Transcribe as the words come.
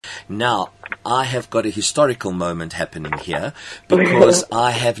Now, I have got a historical moment happening here because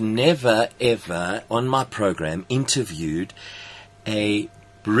I have never, ever on my program interviewed a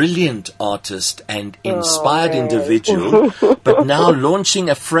brilliant artist and inspired individual, but now launching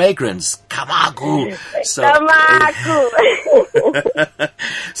a fragrance, Camagu. So,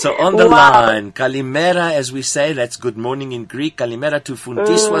 so on the line, Kalimera, as we say, that's good morning in Greek. Kalimera to Fundi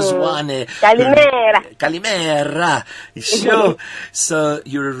Zwane. Kalimera. Sure. So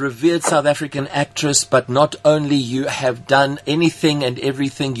you're a revered South African actress, but not only you have done anything and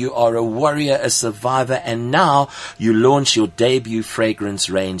everything, you are a warrior, a survivor, and now you launch your debut fragrance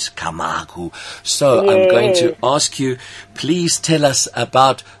range, Camagu. So I'm going to ask you, please tell us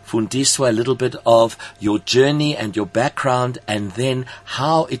about Fundiswa, a little bit of your journey and your background, and then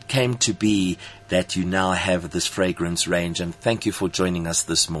how it came to be that you now have this fragrance range. And thank you for joining us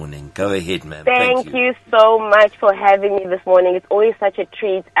this morning. Go ahead, ma'am. Thank you so much for having me this morning. It's always such a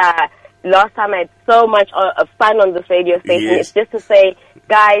treat. Last time I had so much fun on this radio station. Yes. It's just to say,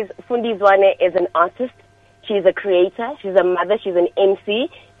 guys, Fundi Zwane is an artist. She's a creator. She's a mother. She's an MC.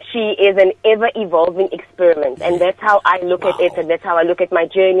 She is an ever-evolving experiment, and that's how I look at it, and that's how I look at my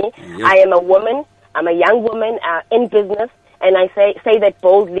journey. Yep. I am a woman. I'm a young woman in business, and I say that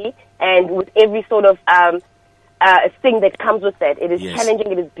boldly and with every sort of thing that comes with that. It is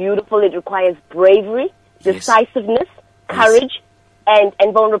challenging. It is beautiful. It requires bravery, decisiveness, courage, and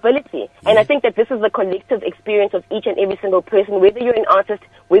vulnerability. And I think that this is the collective experience of each and every single person, whether you're an artist,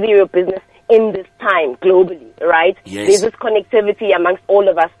 whether you're a business, in this time globally, right? Yes. There's this connectivity amongst all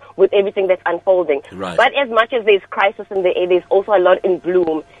of us with everything that's unfolding. Right. But as much as there's crisis in the air, there's also a lot in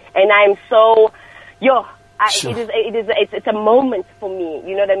bloom. And I'm so, it's a moment for me,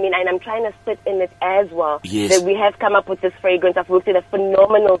 you know what I mean? And I'm trying to sit in it as well. Yes. That we have come up with this fragrance. I've worked with a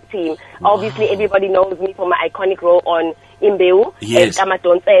phenomenal team. Wow. Obviously, everybody knows me for my iconic role on Imbeu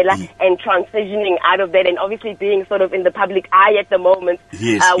and transitioning out of that, and obviously being sort of in the public eye at the moment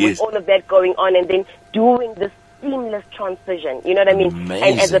with all of that going on, and then doing this seamless transition, you know what I mean? Amazing.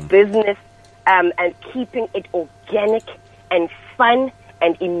 And as a business, and keeping it organic and fun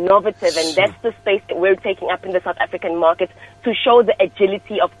and innovative, and that's the space that we're taking up in the South African market to show the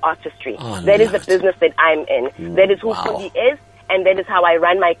agility of artistry. That is the business that I'm in. That is who Fundi is. And that is how I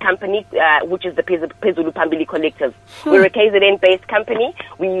run my company, which is the Phezulu Phambili Collective. We're a KZN-based company.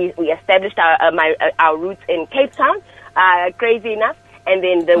 We established our roots in Cape Town, crazy enough. And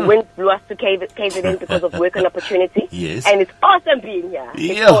then the wind blew us to KZN because of work and opportunity. Yes. And it's awesome being here.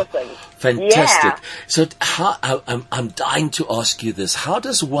 It's awesome. Fantastic. So I'm dying to ask you this. How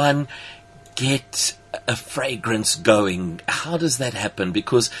does one get a fragrance going? How does that happen?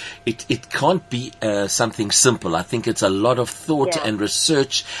 Because it can't be something simple. I think it's a lot of thought and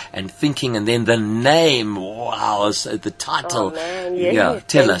research and thinking, and then the name. Wow, so the title. Oh, man, yes.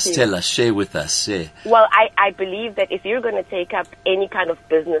 Tell us, share with us. Yeah. Well, I believe that if you're going to take up any kind of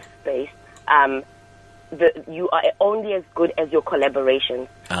business space, you are only as good as your collaboration.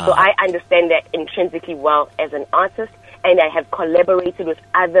 So I understand that intrinsically well as an artist, and I have collaborated with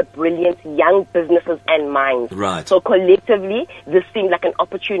other brilliant young businesses and minds. Right. So collectively, this seemed like an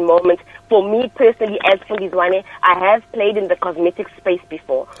opportune moment. For me personally, as Fundi Zwane, I have played in the cosmetic space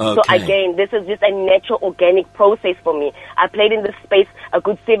before. Okay. So again, this is just a natural, organic process for me. I played in this space a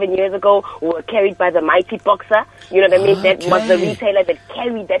good 7 years ago. We were carried by the Mighty Boxer. You know what I mean? That was the retailer that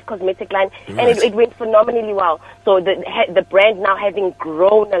carried that cosmetic line. Right. And it went phenomenally well. So the brand now having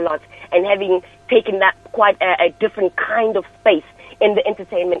grown a lot and having taken that quite a different kind of space in the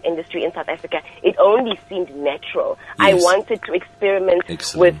entertainment industry in South Africa, it only seemed natural. Yes. I wanted to experiment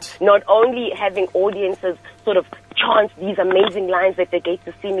with not only having audiences sort of chant these amazing lines that they get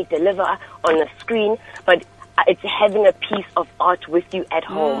to see me deliver on a screen, but it's having a piece of art with you at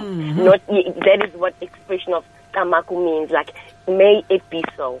home. That is what expression of Camagu means. Like, may it be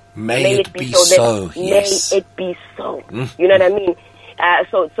so. May it be so. Yes. May it be so. You know what I mean?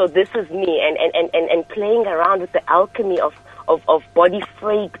 So this is me, and playing around with the alchemy of body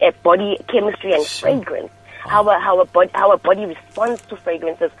chemistry and fragrance. How a body responds to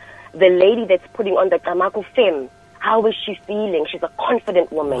fragrances. The lady that's putting on the Camagu femme, how is she feeling? She's a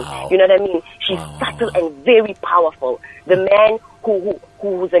confident woman. Wow. You know what I mean? She's subtle and very powerful. The man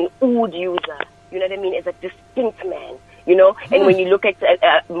who's an oud user, you know what I mean, is a distinct man. You know, and when you look at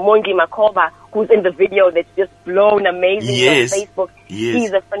Mongi Makova, who's in the video that's just blown amazing on Facebook,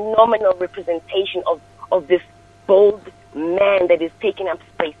 he's a phenomenal representation of this bold man that is taking up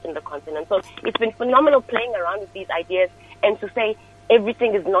space in the continent. So it's been phenomenal playing around with these ideas and to say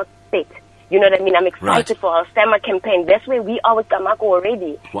everything is not set. You know what I mean? I'm excited for our summer campaign. That's where we are with Camagu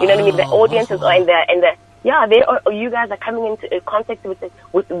already. Wow. You know what I mean? The audiences and Yeah, you guys are coming into contact with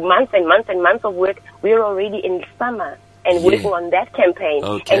months and months and months of work. We're already in summer and working on that campaign.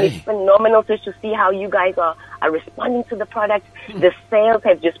 Okay. And it's phenomenal to see how you guys are responding to the product. The sales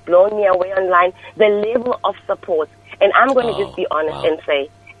have just blown me away online. The level of support. And I'm going to just be honest and say,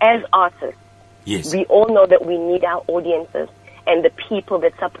 as artists, we all know that we need our audiences and the people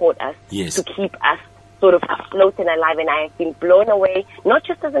that support us to keep us sort of afloat and alive. And I have been blown away, not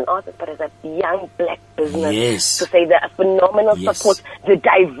just as an artist, but as a young black business, to say the phenomenal support, the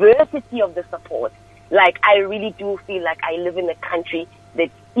diversity of the support. Like, I really do feel like I live in a country that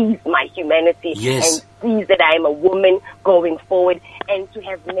sees my humanity and sees that I am a woman going forward. And to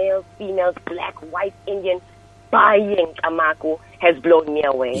have males, females, black, white, Indian buying Camagu has blown me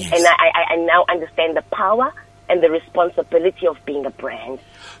away. And I now understand the power and the responsibility of being a brand.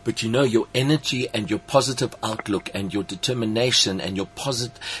 But you know, your energy and your positive outlook and your determination and your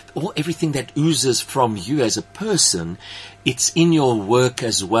everything that oozes from you as a person, it's in your work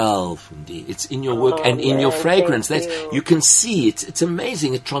as well, Fundi. It's in your work and in your fragrance. You can see it. It's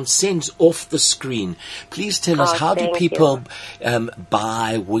amazing. It transcends off the screen. Please tell us, how do people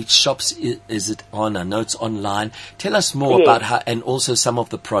buy? Which shops is it on? I know it's online. Tell us more about how, and also some of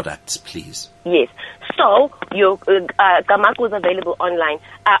the products, please. Yes. So your Camagu is available online.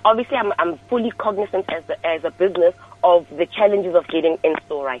 Obviously, I'm fully cognizant as a business of the challenges of getting in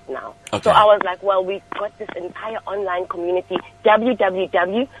store right now. Okay. So I was like, well, we've got this entire online community,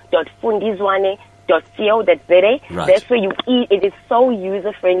 www.fundizwane.co.za. That's where you eat. It is so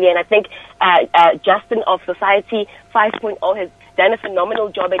user friendly, and I think Justin of Society 5.0 has done a phenomenal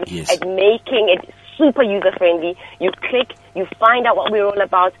job at making it super user friendly. You click, you find out what we're all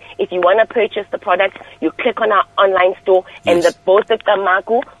about. If you want to purchase the product, you click on our online store, and both the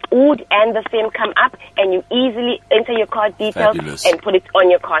Camagu, Oud and the Femme come up, and you easily enter your card details and put it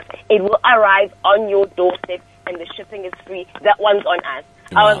on your cart. It will arrive on your doorstep, and the shipping is free. That one's on us.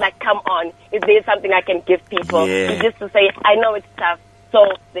 I was like, come on, if there's something I can give people, it's just to say, I know it's tough, so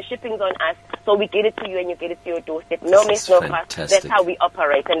the shipping's on us. So we get it to you and you get it to your doorstep. No miss, no fuss. That's how we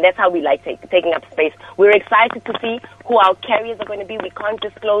operate, and that's how we like taking up space. We're excited to see who our carriers are going to be. We can't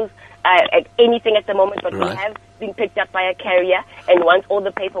disclose anything at the moment, but we have been picked up by a carrier, and once all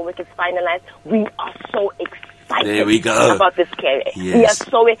the paperwork is finalized, we are so excited about this carrier. We are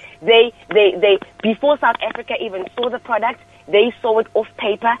so they before South Africa even saw the product, they saw it off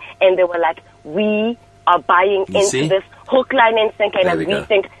paper and they were like, we are buying into this hook, line and sinker, and we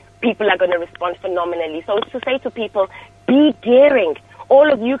think people are going to respond phenomenally. So it's to say to people, be daring. All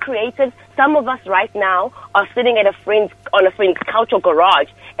of you creatives, some of us right now are sitting at on a friend's couch or garage,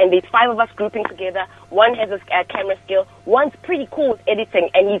 and there's 5 of us grouping together. One has a camera skill, one's pretty cool with editing,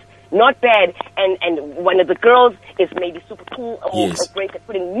 and he's not bad, and one of the girls is maybe super cool or great at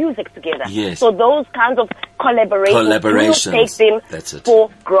putting music together. So those kinds of collaborations, we take them for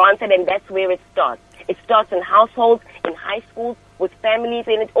granted, and that's where it starts. It starts in households, in high schools, with families,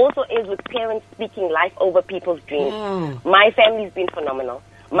 and it also is with parents speaking life over people's dreams. My family's been phenomenal.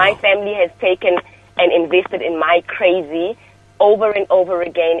 My family has taken and invested in my crazy over and over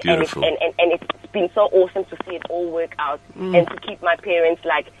again, and it's been so awesome to see it all work out and to keep my parents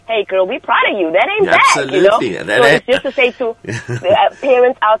like, hey girl, we're proud of you. That ain't bad, you know? So it's just to say to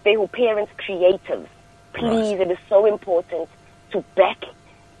parents out there who parents creatives, please, it is so important to back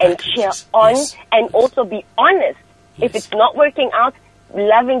and cheer on and also be honest. If it's not working out,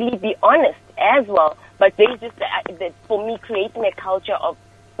 lovingly be honest as well. But there's just, for me, creating a culture of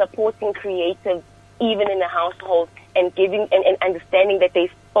supporting creatives, even in a household, and giving and understanding that they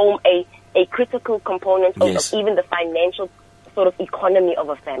form a critical component of even the financial sort of economy of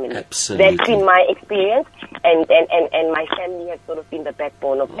a family. Absolutely. That's been my experience, and my family has sort of been the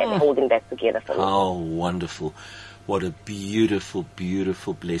backbone of holding that together for me. Oh, wonderful. What a beautiful,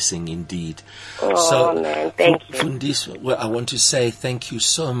 beautiful blessing indeed. Oh, man, thank you. Fundi, well, I want to say thank you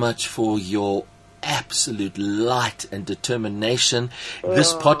so much for your absolute light and determination.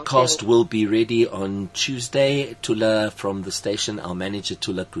 This podcast will be ready on Tuesday. Tula from the station, our manager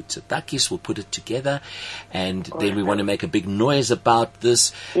Tula Kutsatakis, will put it together, and then we want to make a big noise about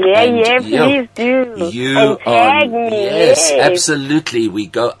this. Please do. You tag me. Yes, absolutely. We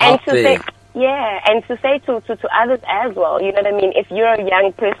go out there. And to say to others as well, you know what I mean? If you're a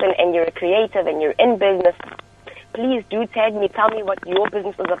young person and you're a creative and you're in business, please do tag me. Tell me what your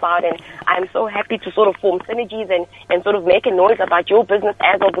business is about, and I'm so happy to sort of form synergies and sort of make a noise about your business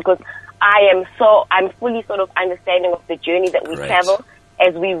as well, because I'm fully sort of understanding of the journey that we travel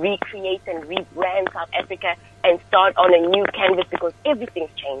as we recreate and rebrand South Africa and start on a new canvas, because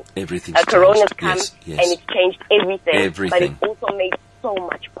everything's changed. Everything's Corona's changed. come and it's changed everything. But it's also made so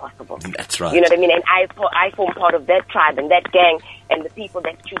much possible. That's right. You know what I mean? And I form part of that tribe and that gang and the people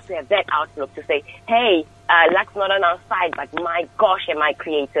that choose to have that outlook to say, hey, luck's not on our side, but my gosh, am I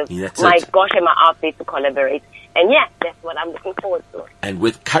creative? My gosh, am I out there to collaborate? And yeah, that's what I'm looking forward to. And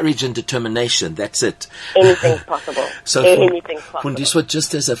with courage and determination, that's it. Anything's possible. So anything's possible. Fundi Zwane,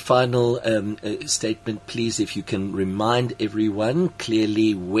 just as a final statement, please, if you can remind everyone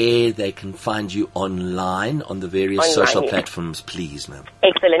clearly where they can find you online on the various social platforms, please, ma'am.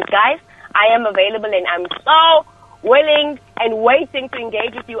 Excellent, guys. I am available and I'm so willing and waiting to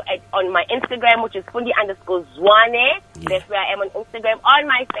engage with you on my Instagram, which is Fundi_Zwane. Yeah. That's where I am on Instagram. On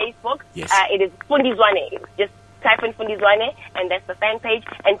my Facebook, yes. It is Fundi Zwane. Just type in Fundi Zwane, and that's the fan page.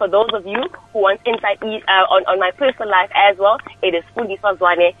 And for those of you who want insight on my personal life as well, it is Fundi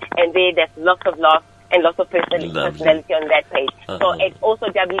Zwane, and there's lots of love and lots of personality on that page. So it's also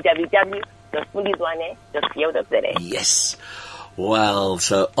www.fundizwane.co.za. Yes. Well,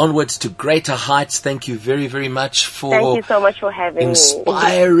 so onwards to greater heights. Thank you very, very much for... Thank you so much for having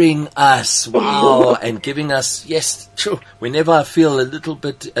inspiring us. Wow. And giving us... Yes, true. Whenever I feel a little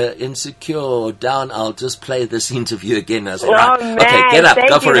bit insecure or down, I'll just play this interview again. I say, right, man. Okay, get up.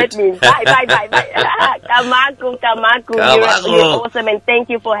 Go for it. Bye. Camagu. You're awesome. And thank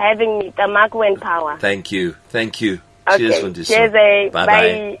you for having me. Camagu and power. Thank you. Okay. Cheers, Fundi Zwane. Cheers.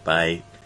 Bye. Bye.